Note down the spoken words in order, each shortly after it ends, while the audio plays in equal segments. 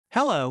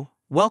Hello,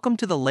 welcome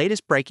to the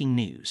latest breaking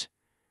news.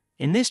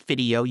 In this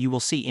video, you will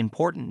see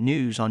important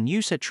news on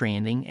USA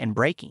trending and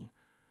breaking.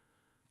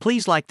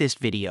 Please like this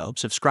video,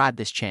 subscribe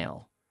this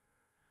channel.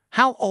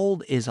 How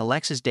old is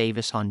Alexis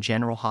Davis on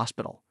General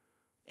Hospital?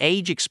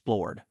 Age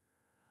explored.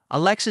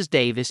 Alexis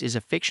Davis is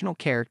a fictional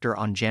character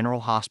on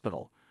General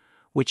Hospital,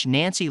 which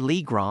Nancy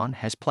Lee Grahn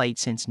has played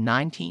since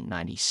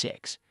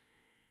 1996.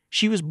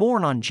 She was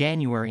born on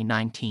January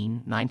 19,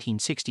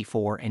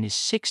 1964 and is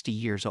 60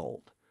 years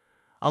old.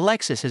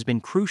 Alexis has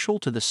been crucial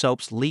to the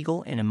soap's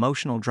legal and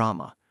emotional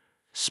drama.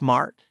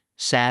 Smart,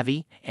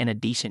 savvy, and a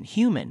decent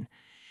human,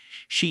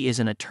 she is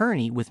an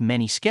attorney with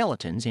many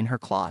skeletons in her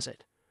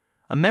closet.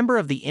 A member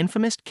of the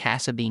infamous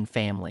Cassadine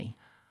family,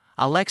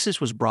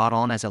 Alexis was brought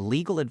on as a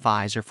legal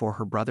advisor for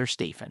her brother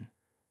Stefan.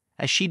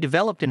 As she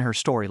developed in her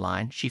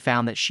storyline, she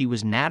found that she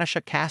was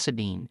Natasha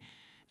Cassadine,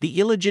 the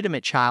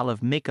illegitimate child of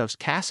Mikkos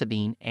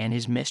Cassadine and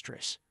his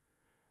mistress.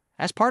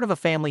 As part of a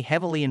family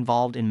heavily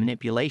involved in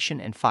manipulation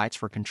and fights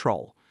for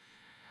control,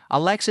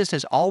 Alexis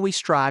has always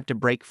strived to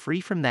break free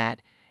from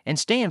that and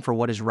stand for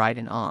what is right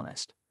and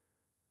honest.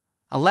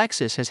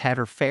 Alexis has had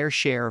her fair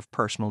share of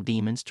personal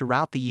demons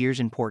throughout the years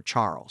in Port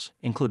Charles,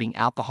 including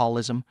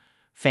alcoholism,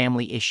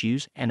 family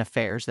issues, and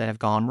affairs that have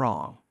gone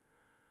wrong.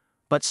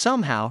 But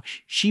somehow,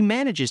 she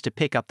manages to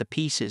pick up the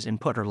pieces and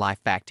put her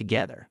life back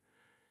together.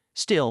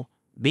 Still,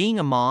 being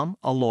a mom,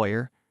 a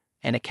lawyer,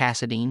 and a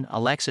Cassadine,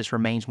 Alexis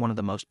remains one of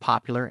the most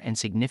popular and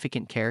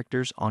significant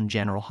characters on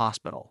General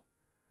Hospital.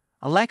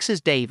 Alexis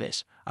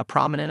Davis, a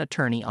prominent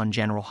attorney on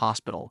General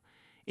Hospital,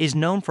 is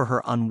known for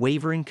her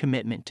unwavering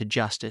commitment to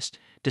justice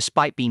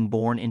despite being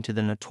born into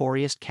the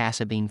notorious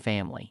Cassadine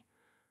family.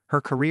 Her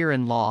career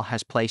in law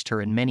has placed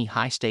her in many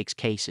high-stakes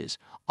cases,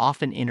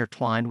 often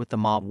intertwined with the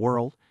mob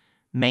world,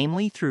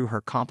 mainly through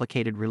her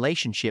complicated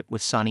relationship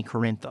with Sonny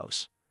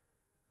Corinthos.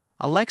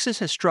 Alexis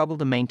has struggled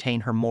to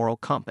maintain her moral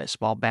compass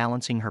while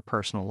balancing her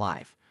personal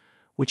life,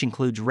 which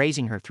includes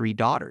raising her 3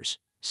 daughters,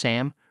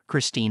 Sam,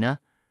 Christina,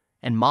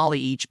 and Molly,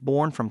 each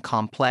born from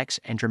complex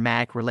and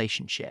dramatic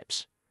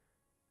relationships.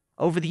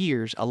 Over the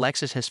years,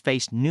 Alexis has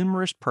faced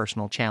numerous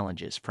personal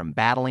challenges, from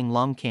battling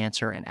lung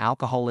cancer and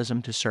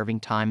alcoholism to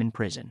serving time in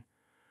prison.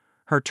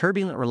 Her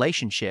turbulent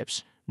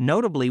relationships,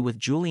 notably with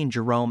Julian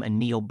Jerome and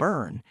Neil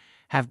Byrne,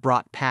 have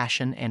brought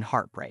passion and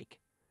heartbreak.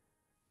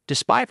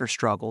 Despite her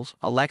struggles,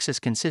 Alexis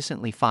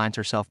consistently finds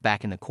herself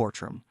back in the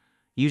courtroom,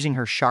 using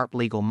her sharp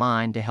legal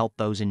mind to help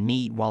those in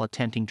need while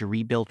attempting to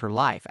rebuild her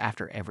life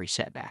after every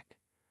setback.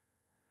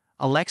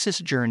 Alexis'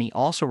 journey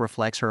also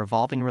reflects her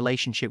evolving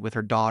relationship with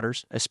her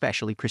daughters,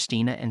 especially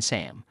Christina and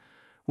Sam,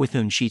 with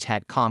whom she's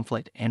had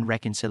conflict and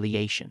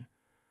reconciliation.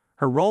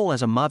 Her role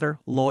as a mother,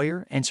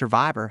 lawyer, and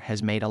survivor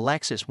has made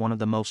Alexis one of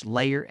the most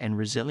layered and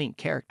resilient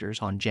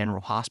characters on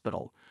General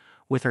Hospital,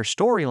 with her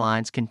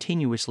storylines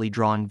continuously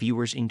drawing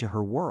viewers into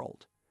her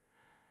world.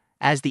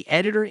 As the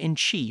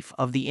editor-in-chief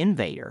of The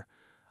Invader,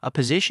 a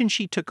position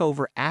she took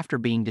over after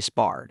being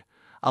disbarred,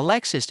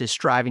 Alexis is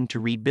striving to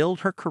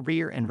rebuild her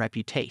career and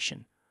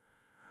reputation.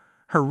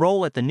 Her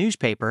role at the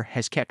newspaper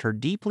has kept her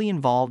deeply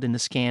involved in the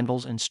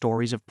scandals and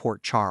stories of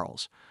Port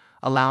Charles,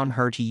 allowing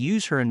her to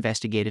use her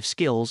investigative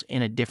skills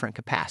in a different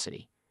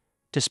capacity.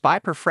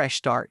 Despite her fresh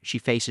start, she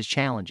faces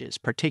challenges,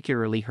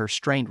 particularly her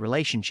strained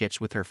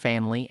relationships with her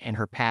family and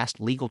her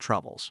past legal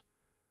troubles.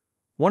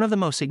 One of the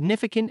most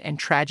significant and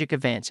tragic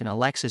events in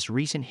Alexis'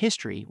 recent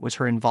history was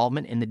her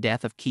involvement in the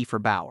death of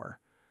Kiefer Bauer.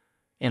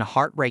 In a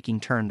heartbreaking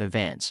turn of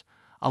events,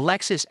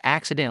 Alexis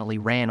accidentally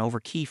ran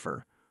over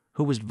Kiefer,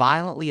 who was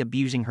violently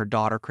abusing her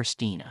daughter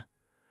Christina.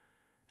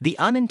 The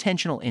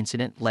unintentional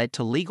incident led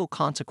to legal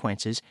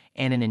consequences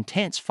and an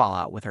intense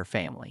fallout with her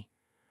family.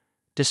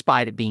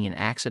 Despite it being an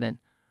accident,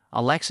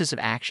 Alexis'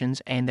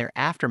 actions and their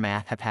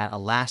aftermath have had a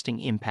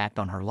lasting impact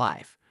on her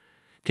life,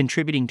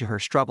 contributing to her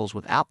struggles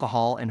with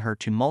alcohol and her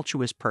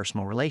tumultuous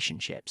personal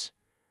relationships.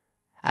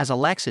 As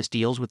Alexis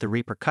deals with the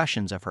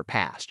repercussions of her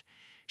past,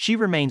 she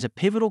remains a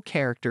pivotal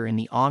character in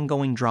the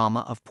ongoing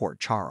drama of Port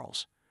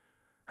Charles.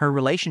 Her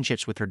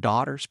relationships with her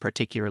daughters,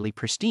 particularly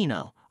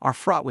Christina, are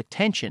fraught with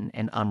tension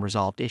and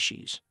unresolved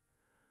issues.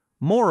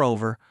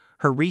 Moreover,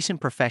 her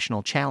recent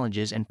professional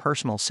challenges and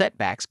personal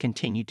setbacks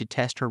continue to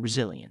test her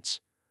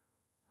resilience.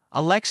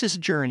 Alexis'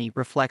 journey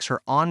reflects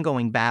her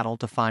ongoing battle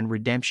to find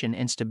redemption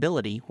and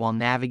stability while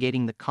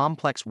navigating the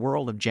complex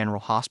world of General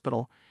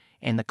Hospital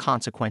and the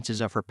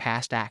consequences of her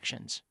past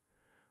actions.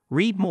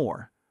 Read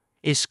more.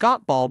 Is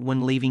Scott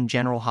Baldwin leaving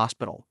General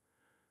Hospital?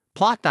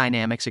 Plot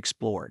dynamics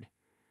explored.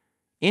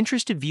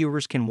 Interested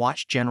viewers can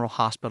watch General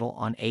Hospital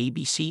on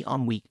ABC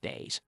on weekdays.